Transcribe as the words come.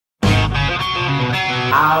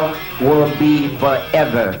I will be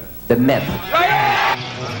forever the myth.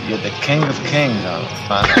 You're the king of kings,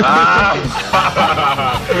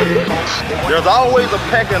 There's always a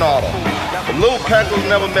pecking order. The little peckers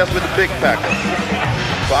never mess with the big peckers.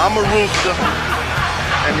 So I'm a rooster,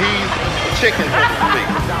 and he's a chicken, so to speak.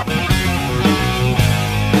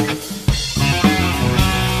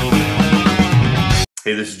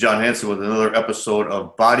 Hey, this is John Hansen with another episode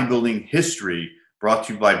of Bodybuilding History, brought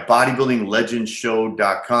to you by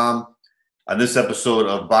BodybuildingLegendsShow.com. On this episode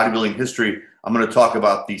of Bodybuilding History, I'm going to talk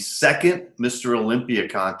about the second Mr. Olympia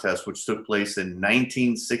contest, which took place in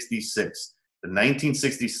 1966. The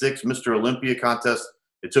 1966 Mr. Olympia contest,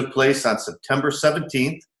 it took place on September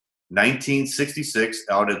 17th, 1966,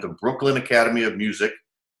 out at the Brooklyn Academy of Music.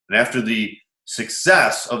 And after the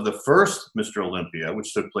success of the first Mr. Olympia,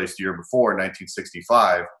 which took place the year before,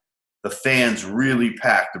 1965, the fans really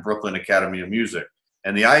packed the Brooklyn Academy of Music.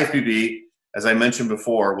 And the IFBB, as I mentioned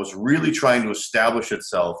before, was really trying to establish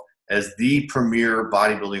itself as the premier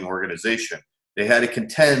bodybuilding organization. They had to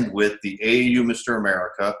contend with the AAU Mr.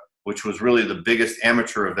 America, which was really the biggest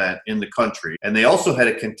amateur event in the country. And they also had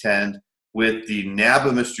to contend with the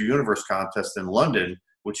NABBA Mr. Universe contest in London,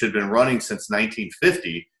 which had been running since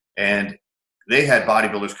 1950. And they had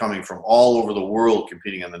bodybuilders coming from all over the world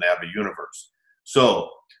competing in the NABBA universe. So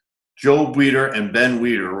Joe Weider and Ben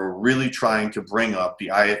Weider were really trying to bring up the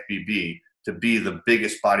IFBB to be the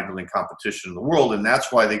biggest bodybuilding competition in the world, and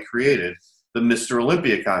that's why they created the Mr.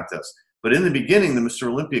 Olympia contest. But in the beginning, the Mr.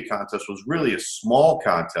 Olympia contest was really a small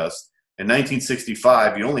contest. In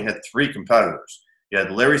 1965, you only had 3 competitors. You had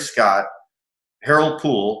Larry Scott, Harold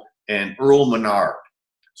Poole, and Earl Menard.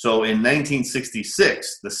 So in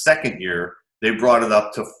 1966, the second year, they brought it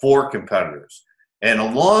up to 4 competitors. And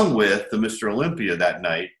along with the Mr. Olympia that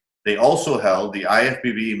night, they also held the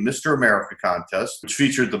IFBB Mr. America contest, which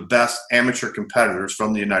featured the best amateur competitors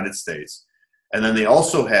from the United States. And then they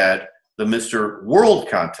also had the Mr. World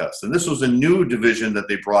contest. And this was a new division that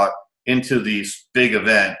they brought into this big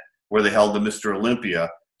event where they held the Mr. Olympia.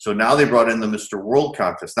 So now they brought in the Mr. World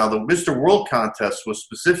contest. Now the Mr. World contest was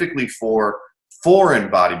specifically for foreign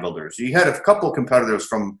bodybuilders. You had a couple competitors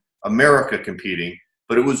from America competing,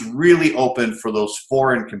 but it was really open for those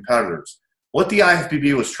foreign competitors. What the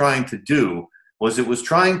IFBB was trying to do was it was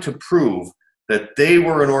trying to prove that they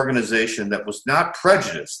were an organization that was not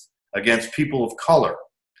prejudiced against people of color.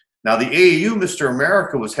 Now, the AAU Mr.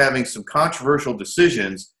 America was having some controversial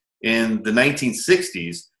decisions in the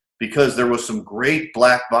 1960s because there was some great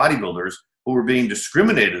black bodybuilders who were being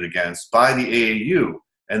discriminated against by the AAU,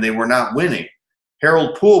 and they were not winning.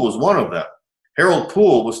 Harold Poole was one of them. Harold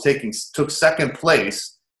Poole took second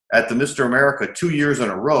place at the Mr. America 2 years in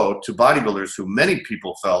a row to bodybuilders who many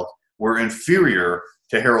people felt were inferior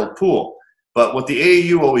to Harold Poole. But what the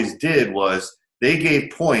AAU always did was they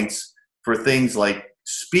gave points for things like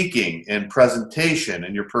speaking and presentation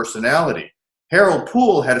and your personality. Harold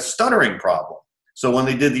Poole had a stuttering problem. So when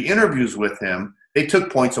they did the interviews with him, they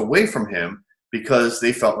took points away from him because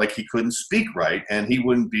they felt like he couldn't speak right and he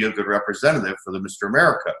wouldn't be a good representative for the Mr.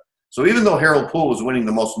 America. So even though Harold Poole was winning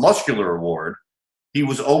the most muscular award, he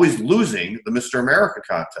was always losing the Mr. America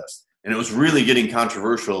contest. And it was really getting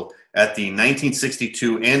controversial at the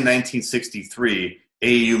 1962 and 1963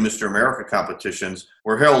 AAU Mr. America competitions,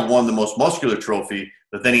 where Harold won the most muscular trophy,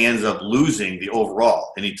 but then he ends up losing the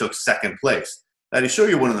overall, and he took second place. Now, to show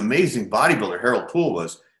you what an amazing bodybuilder Harold Poole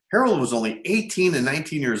was, Harold was only 18 and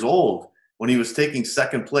 19 years old when he was taking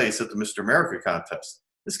second place at the Mr. America contest.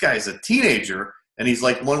 This guy is a teenager, and he's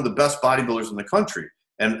like one of the best bodybuilders in the country.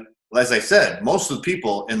 And as I said, most of the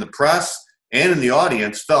people in the press and in the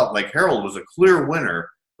audience felt like Harold was a clear winner,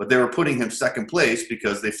 but they were putting him second place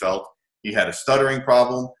because they felt he had a stuttering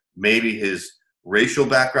problem. Maybe his racial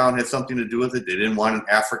background had something to do with it. They didn't want an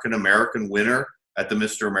African-American winner at the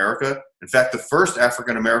Mr. America. In fact, the first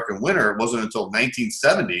African-American winner wasn't until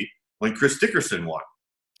 1970 when Chris Dickerson won.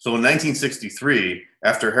 So in 1963,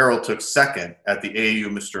 after Harold took second at the AAU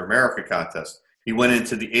Mr. America contest, he went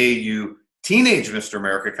into the AAU Teenage Mr.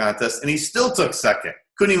 America contest, and he still took second.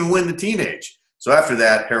 Couldn't even win the teenage. So after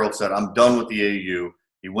that, Harold said, I'm done with the AAU.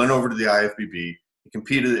 He went over to the IFBB. He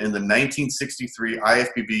competed in the 1963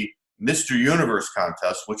 IFBB Mr. Universe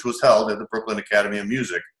contest, which was held at the Brooklyn Academy of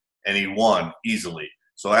Music, and he won easily.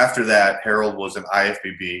 So after that, Harold was an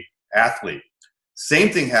IFBB athlete. Same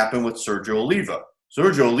thing happened with Sergio Oliva.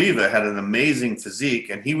 Sergio Oliva had an amazing physique,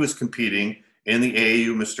 and he was competing in the AAU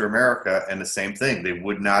Mr. America, and the same thing. They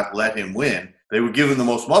would not let him win. They would give him the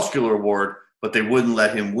most muscular award, but they wouldn't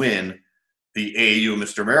let him win the AAU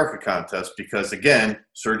Mr. America contest because, again,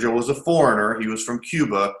 Sergio was a foreigner. He was from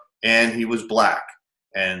Cuba, and he was black,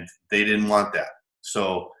 and they didn't want that.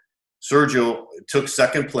 So Sergio took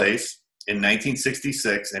second place in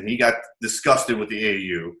 1966, and he got disgusted with the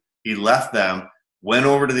AAU. He left them, went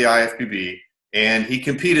over to the IFBB, and he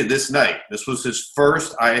competed this night. This was his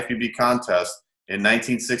first IFBB contest in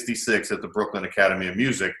 1966 at the Brooklyn Academy of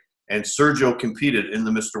Music, and Sergio competed in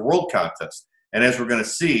the Mr. World contest. And as we're going to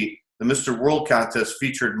see, the Mr. World contest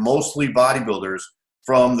featured mostly bodybuilders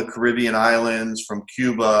from the Caribbean islands, from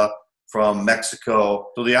Cuba, from Mexico.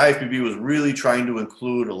 So the IFBB was really trying to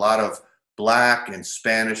include a lot of Black and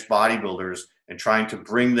Spanish bodybuilders and trying to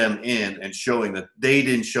bring them in and showing that they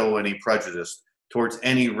didn't show any prejudice towards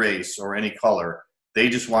any race or any color. They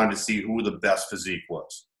just wanted to see who the best physique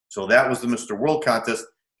was. So that was the Mr. World contest.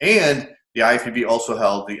 And the IFBB also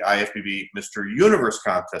held the IFBB Mr. Universe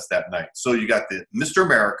contest that night. So you got the Mr.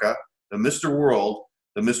 America, the Mr. World,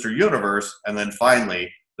 the Mr. Universe, and then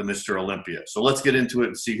finally the Mr. Olympia. So let's get into it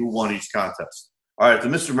and see who won each contest. All right, the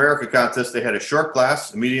Mr. America contest, they had a short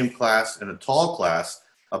class, a medium class, and a tall class.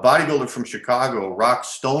 A bodybuilder from Chicago, Rock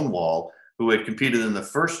Stonewall, who had competed in the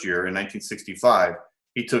first year in 1965,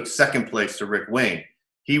 he took second place to Rick Wayne.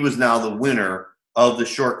 He was now the winner of the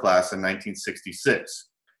short class in 1966.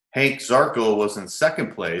 Hank Zarco was in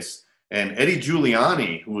second place, and Eddie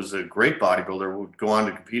Giuliani, who was a great bodybuilder, would go on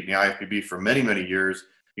to compete in the IFBB for many, many years.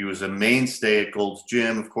 He was a mainstay at Gold's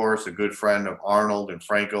Gym, of course, a good friend of Arnold and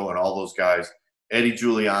Franco and all those guys. Eddie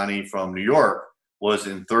Giuliani from New York was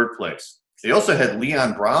in third place. They also had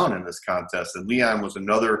Leon Brown in this contest, and Leon was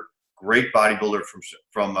another great bodybuilder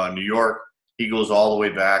from New York. He goes all the way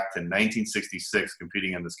back to 1966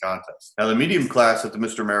 competing in this contest. Now, the medium class at the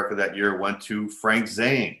Mr. America that year went to Frank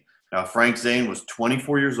Zane. Now, Frank Zane was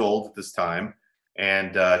 24 years old at this time,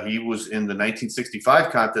 and he was in the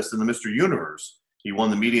 1965 contest in the Mr. Universe. He won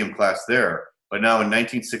the medium class there. But now in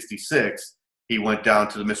 1966, he went down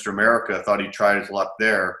to the Mr. America, thought he'd try his luck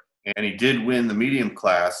there, and he did win the medium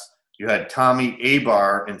class. You had Tommy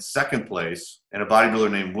Abar in second place and a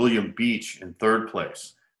bodybuilder named William Beach in third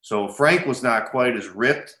place. So Frank was not quite as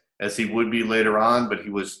ripped as he would be later on, but he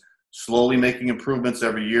was slowly making improvements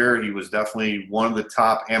every year. He was definitely one of the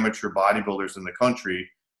top amateur bodybuilders in the country.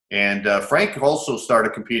 And Frank also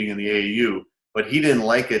started competing in the AAU, but he didn't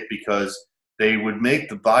like it because they would make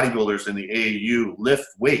the bodybuilders in the AAU lift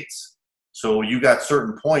weights. So you got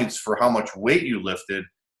certain points for how much weight you lifted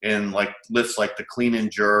in like lifts like the clean and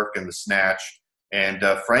jerk and the snatch. And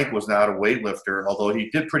Frank was not a weightlifter, although he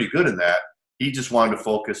did pretty good in that. He just wanted to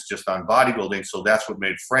focus just on bodybuilding, so that's what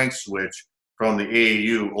made Frank switch from the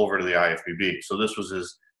AAU over to the IFBB. So this was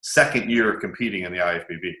his second year competing in the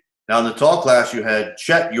IFBB. Now in the tall class, you had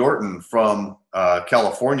Chet Yorton from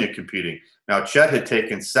California competing. Now Chet had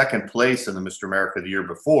taken second place in the Mr. America the year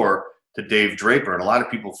before to Dave Draper, and a lot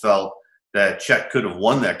of people felt that Chet could have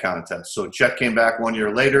won that contest. So Chet came back 1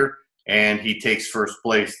 year later, and he takes first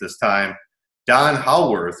place this time. Don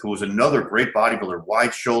Howarth, who was another great bodybuilder,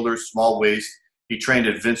 wide shoulders, small waist. He trained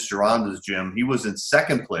at Vince Gironda's gym. He was in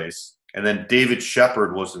second place, and then David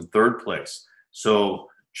Shepard was in third place. So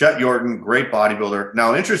Chet Yorton, great bodybuilder.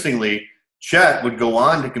 Now, interestingly, Chet would go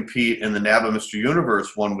on to compete in the NABBA Mr.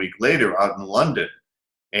 Universe 1 week later out in London,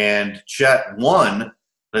 and Chet won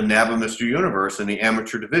the NABBA Mr. Universe in the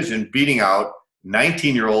amateur division, beating out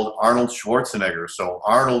 19-year-old Arnold Schwarzenegger. So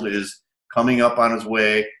Arnold is coming up on his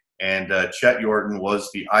way. And Chet Yorton was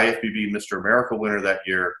the IFBB Mr. America winner that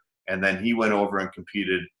year. And then he went over and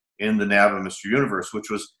competed in the NABBA Mr. Universe,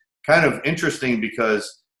 which was kind of interesting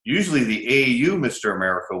because usually the AAU Mr.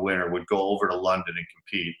 America winner would go over to London and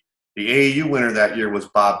compete. The AAU winner that year was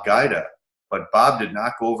Bob Guida, but Bob did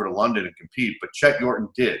not go over to London and compete, but Chet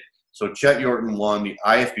Yorton did. So Chet Yorton won the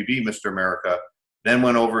IFBB Mr. America, then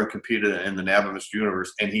went over and competed in the NABBA Mr.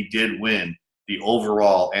 Universe, and he did win the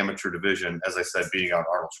overall amateur division, as I said, beating out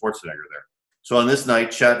Arnold Schwarzenegger there. So on this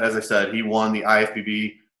night, Chet, as I said, he won the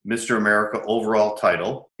IFBB Mr. America overall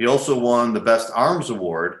title. He also won the Best Arms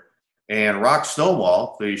Award. And Rock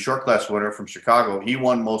Stonewall, the short class winner from Chicago, he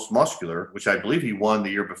won Most Muscular, which I believe he won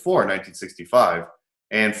the year before in 1965.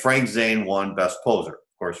 And Frank Zane won Best Poser.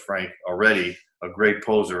 Of course, Frank already a great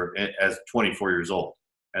poser as 24 years old.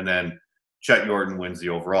 And then Chet Yorton wins the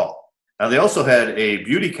overall. Now, they also had a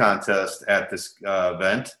beauty contest at this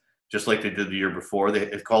event, just like they did the year before. They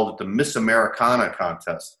called it the Miss Americana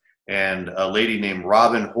contest. And a lady named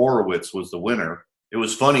Robin Horowitz was the winner. It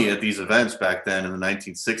was funny at these events back then in the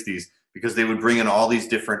 1960s because they would bring in all these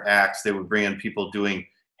different acts. They would bring in people doing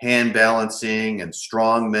hand balancing and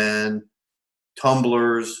strongmen,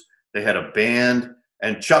 tumblers. They had a band.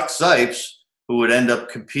 And Chuck Sipes, who would end up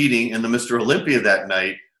competing in the Mr. Olympia that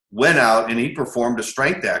night, went out and he performed a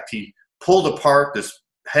strength act. He pulled apart this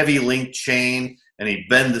heavy link chain and he'd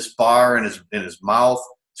bend this bar in his mouth.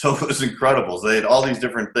 So it was incredible. So they had all these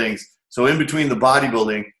different things. So in between the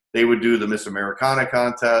bodybuilding, they would do the Miss Americana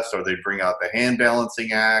contest, or they'd bring out the hand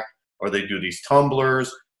balancing act, or they'd do these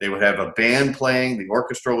tumblers. They would have a band playing. The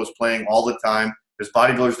orchestra was playing all the time because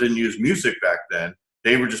bodybuilders didn't use music back then.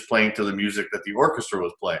 They were just playing to the music that the orchestra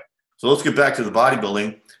was playing. So let's get back to the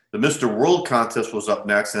bodybuilding. The Mr. World contest was up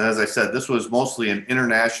next. And as I said, this was mostly an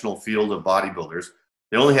international field of bodybuilders.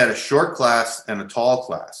 They only had a short class and a tall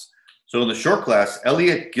class. So in the short class,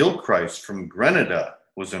 Elliot Gilchrist from Grenada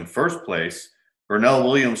was in first place. Bernell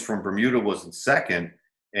Williams from Bermuda was in second.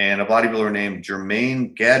 And a bodybuilder named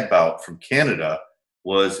Jermaine Gadbout from Canada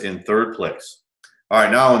was in third place. All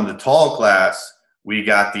right, now in the tall class, we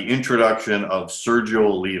got the introduction of Sergio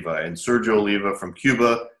Oliva. And Sergio Oliva from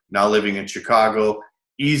Cuba, now living in Chicago,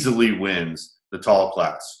 easily wins the tall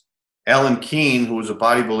class. Alan Keene, who was a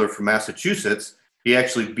bodybuilder from Massachusetts, he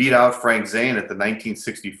actually beat out Frank Zane at the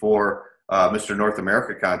 1964 Mr. North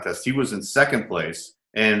America contest. He was in second place.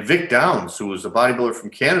 And Vic Downs, who was a bodybuilder from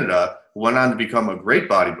Canada, who went on to become a great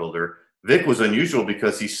bodybuilder. Vic was unusual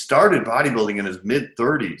because he started bodybuilding in his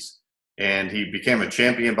mid-30s, and he became a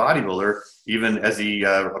champion bodybuilder even as he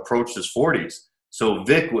approached his 40s. So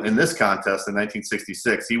Vic, in this contest in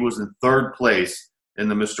 1966, he was in third place in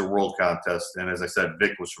the Mr. World contest. And as I said,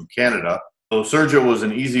 Vic was from Canada. So Sergio was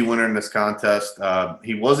an easy winner in this contest.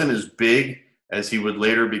 He wasn't as big as he would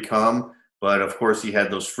later become, but of course he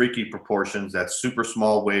had those freaky proportions, that super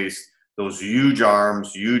small waist, those huge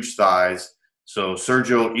arms, huge thighs. So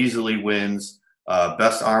Sergio easily wins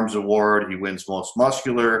Best Arms Award. He wins Most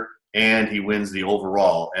Muscular, and he wins the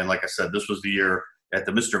overall. And like I said, this was the year at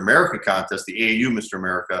the Mr. America contest, the AAU Mr.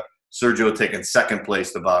 America, Sergio had taken second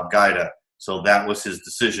place to Bob Guida. So that was his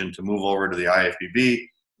decision to move over to the IFBB.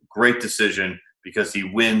 Great decision because he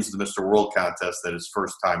wins the Mr. World contest at his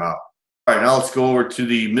first time out. All right, now let's go over to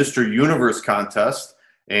the Mr. Universe contest.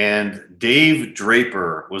 And Dave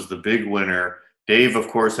Draper was the big winner. Dave, of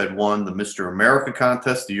course, had won the Mr. America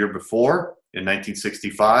contest the year before in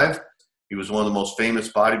 1965. He was one of the most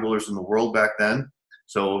famous bodybuilders in the world back then.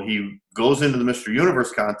 So he goes into the Mr.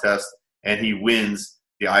 Universe contest and he wins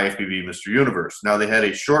the IFBB Mr. Universe. Now they had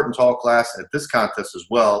a short and tall class at this contest as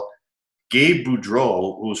well. Gabe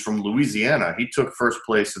Boudreau, who was from Louisiana, he took first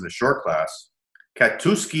place in the short class.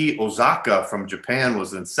 Katsuki Ozaka from Japan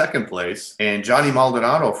was in second place. And Johnny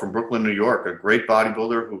Maldonado from Brooklyn, New York, a great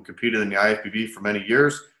bodybuilder who competed in the IFBB for many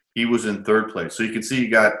years, he was in third place. So you can see you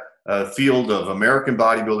got a field of American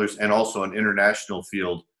bodybuilders and also an international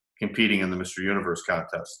field competing in the Mr. Universe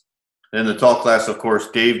contest. In the tall class, of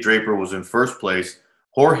course, Dave Draper was in first place.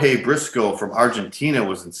 Jorge Briscoe from Argentina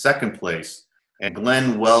was in second place. And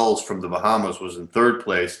Glenn Wells from the Bahamas was in third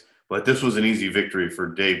place. But this was an easy victory for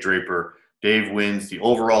Dave Draper. Dave wins the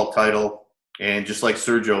overall title. And just like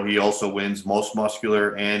Sergio, he also wins Most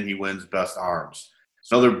Muscular and he wins Best Arms.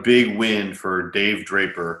 It's another big win for Dave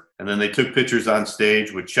Draper. And then they took pictures on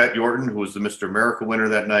stage with Chet Yorton, who was the Mr. America winner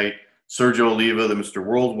that night, Sergio Oliva, the Mr.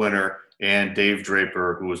 World winner, and Dave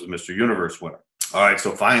Draper, who was the Mr. Universe winner. All right,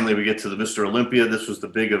 so finally we get to the Mr. Olympia. This was the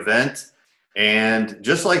big event. And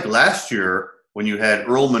just like last year, when you had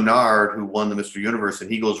Earl Menard, who won the Mr. Universe,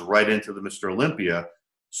 and he goes right into the Mr. Olympia,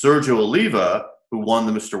 Sergio Oliva, who won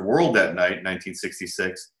the Mr. World that night,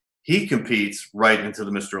 1966, he competes right into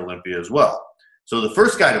the Mr. Olympia as well. So the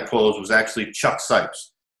first guy to pose was actually Chuck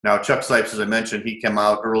Sipes. Now, Chuck Sipes, as I mentioned, he came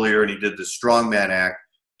out earlier and he did the strongman act.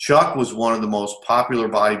 Chuck was one of the most popular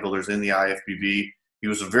bodybuilders in the IFBB. He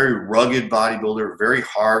was a very rugged bodybuilder, very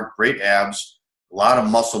hard, great abs, a lot of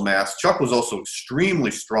muscle mass. Chuck was also extremely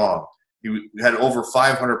strong. He had over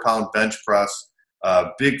 500-pound bench press,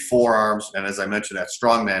 big forearms, and as I mentioned, that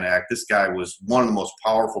strongman act. This guy was one of the most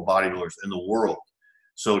powerful bodybuilders in the world.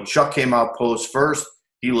 So Chuck came out posed first.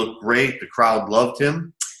 He looked great. The crowd loved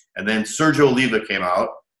him. And then Sergio Oliva came out.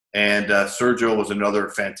 And Sergio was another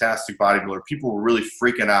fantastic bodybuilder. People were really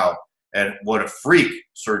freaking out at what a freak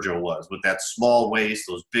Sergio was with that small waist,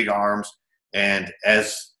 those big arms. And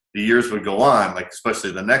as the years would go on, like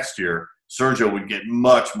especially the next year, Sergio would get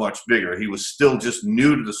much, much bigger. He was still just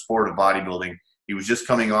new to the sport of bodybuilding. He was just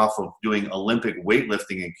coming off of doing Olympic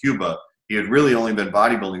weightlifting in Cuba. He had really only been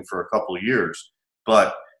bodybuilding for a couple of years.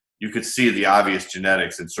 But you could see the obvious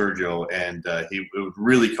genetics in Sergio, and it would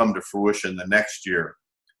really come to fruition the next year.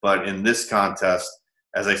 But in this contest,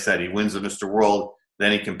 as I said, he wins the Mr. World,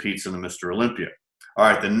 then he competes in the Mr. Olympia. All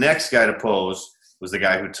right, the next guy to pose was the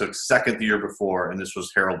guy who took second the year before, and this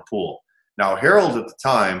was Harold Poole. Now, Harold at the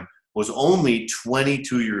time was only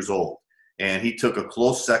 22 years old, and he took a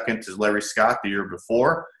close second to Larry Scott the year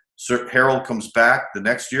before. Harold comes back the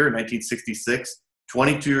next year, 1966,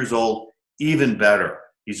 22 years old, even better.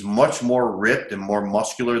 He's much more ripped and more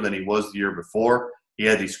muscular than he was the year before. He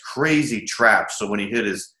had these crazy traps. So when he hit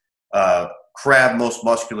his crab most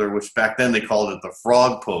muscular, which back then they called it the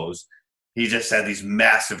frog pose, he just had these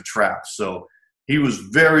massive traps. So he was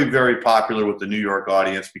very, very popular with the New York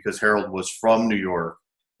audience because Harold was from New York.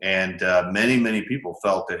 And many, many people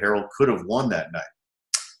felt that Harold could have won that night.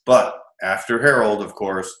 But after Harold, of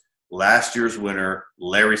course, last year's winner,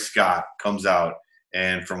 Larry Scott, comes out.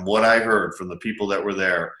 And from what I heard from the people that were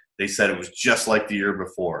there, they said it was just like the year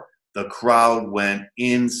before. The crowd went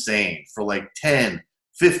insane for like 10,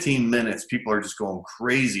 15 minutes. People are just going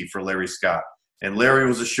crazy for Larry Scott. And Larry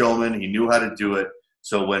was a showman. He knew how to do it.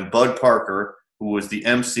 So when Bud Parker, who was the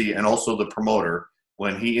MC and also the promoter,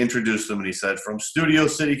 when he introduced him and he said, "From Studio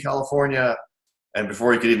City, California," and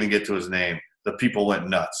before he could even get to his name, the people went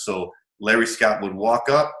nuts. So Larry Scott would walk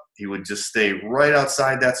up. He would just stay right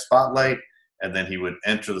outside that spotlight, and then he would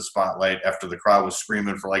enter the spotlight after the crowd was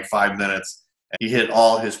screaming for like 5 minutes. And he hit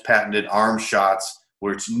all his patented arm shots,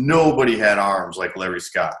 which nobody had arms like Larry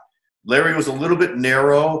Scott. Larry was a little bit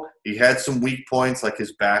narrow. He had some weak points, like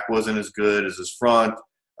his back wasn't as good as his front.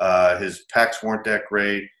 His pecs weren't that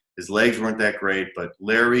great. His legs weren't that great. But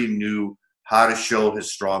Larry knew how to show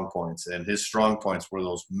his strong points. And his strong points were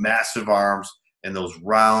those massive arms and those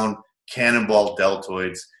round cannonball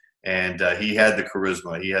deltoids. And he had the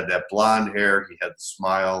charisma. He had that blonde hair. He had the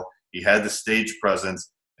smile. He had the stage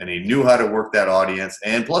presence. And he knew how to work that audience.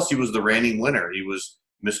 And plus, he was the reigning winner. He was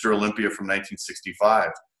Mr. Olympia from 1965.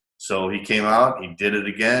 So he came out, he did it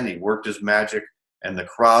again, he worked his magic, and the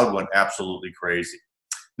crowd went absolutely crazy.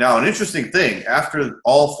 Now, an interesting thing, after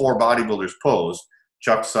all four bodybuilders posed,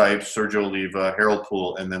 Chuck Sipes, Sergio Oliva, Harold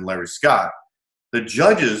Poole, and then Larry Scott, the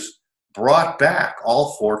judges brought back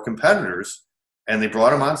all four competitors, and they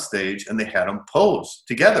brought them on stage, and they had them pose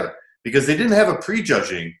together because they didn't have a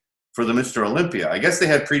prejudging for the Mr. Olympia. I guess they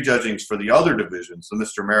had prejudgings for the other divisions, the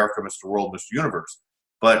Mr. America, Mr. World, Mr. Universe.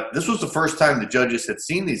 But this was the first time the judges had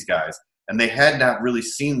seen these guys, and they had not really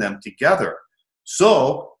seen them together.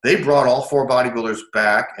 So they brought all four bodybuilders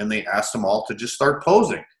back, and they asked them all to just start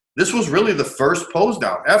posing. This was really the first pose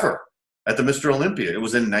down ever at the Mr. Olympia. It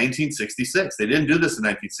was in 1966. They didn't do this in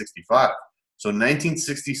 1965. So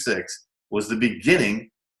 1966 was the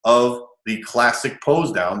beginning of the classic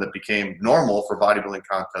pose down that became normal for bodybuilding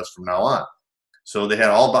contests from now on. So they had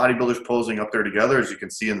all bodybuilders posing up there together, as you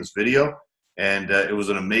can see in this video. And it was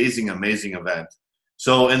an amazing, amazing event.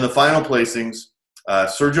 So in the final placings,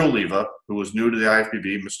 Sergio Oliva, who was new to the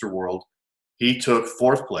IFBB, Mr. World, he took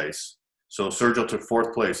 4th place. So Sergio took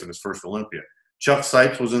 4th place in his first Olympia. Chuck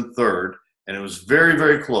Sipes was in 3rd, and it was very,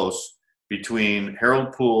 very close between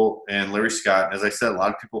Harold Poole and Larry Scott. As I said, a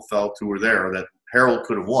lot of people felt who were there that Harold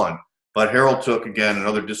could have won. But Harold took, again,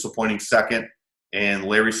 another disappointing 2nd, and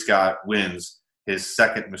Larry Scott wins his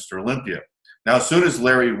 2nd Mr. Olympia. Now, as soon as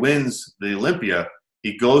Larry wins the Olympia,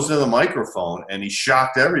 he goes to the microphone and he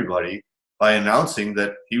shocked everybody by announcing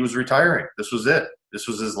that he was retiring. This was it. This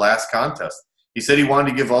was his last contest. He said he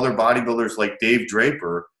wanted to give other bodybuilders like Dave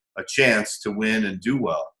Draper a chance to win and do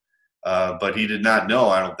well. But he did not know,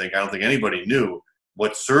 I don't think anybody knew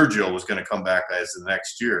what Sergio was going to come back as the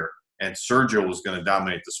next year. And Sergio was going to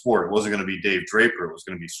dominate the sport. It wasn't going to be Dave Draper. It was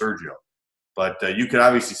going to be Sergio. But you could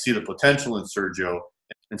obviously see the potential in Sergio.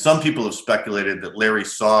 And some people have speculated that Larry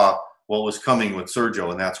saw what was coming with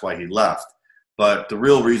Sergio, and that's why he left. But the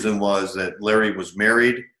real reason was that Larry was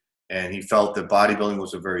married, and he felt that bodybuilding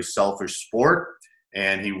was a very selfish sport,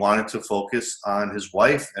 and he wanted to focus on his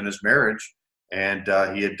wife and his marriage. And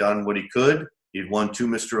he had done what he could. He'd won 2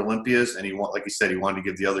 Mr. Olympias, and like he said, he wanted to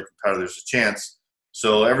give the other competitors a chance.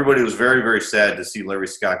 So everybody was very, very sad to see Larry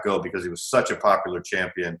Scott go because he was such a popular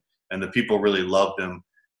champion, and the people really loved him.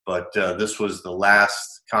 But this was the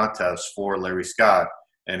last contest for Larry Scott,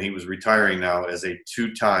 and he was retiring now as a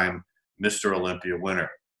 2-time Mr. Olympia winner.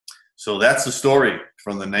 So that's the story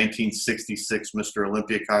from the 1966 Mr.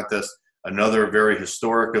 Olympia contest, another very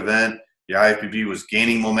historic event. The IFBB was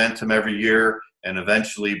gaining momentum every year, and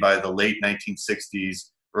eventually by the late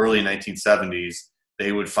 1960s, early 1970s,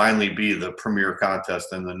 they would finally be the premier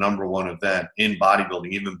contest and the #1 event in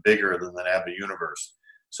bodybuilding, even bigger than the NABBA Universe.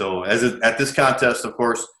 So at this contest, of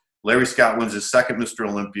course, Larry Scott wins his 2nd Mr.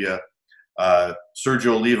 Olympia.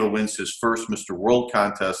 Sergio Oliva wins his 1st Mr. World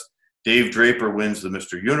contest. Dave Draper wins the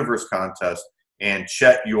Mr. Universe contest. And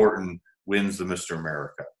Chet Yorton wins the Mr.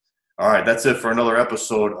 America. All right, that's it for another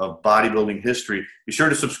episode of Bodybuilding History. Be sure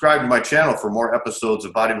to subscribe to my channel for more episodes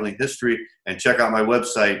of Bodybuilding History and check out my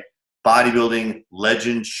website,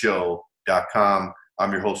 bodybuildinglegendshow.com.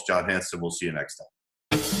 I'm your host, John Hansen. We'll see you next time.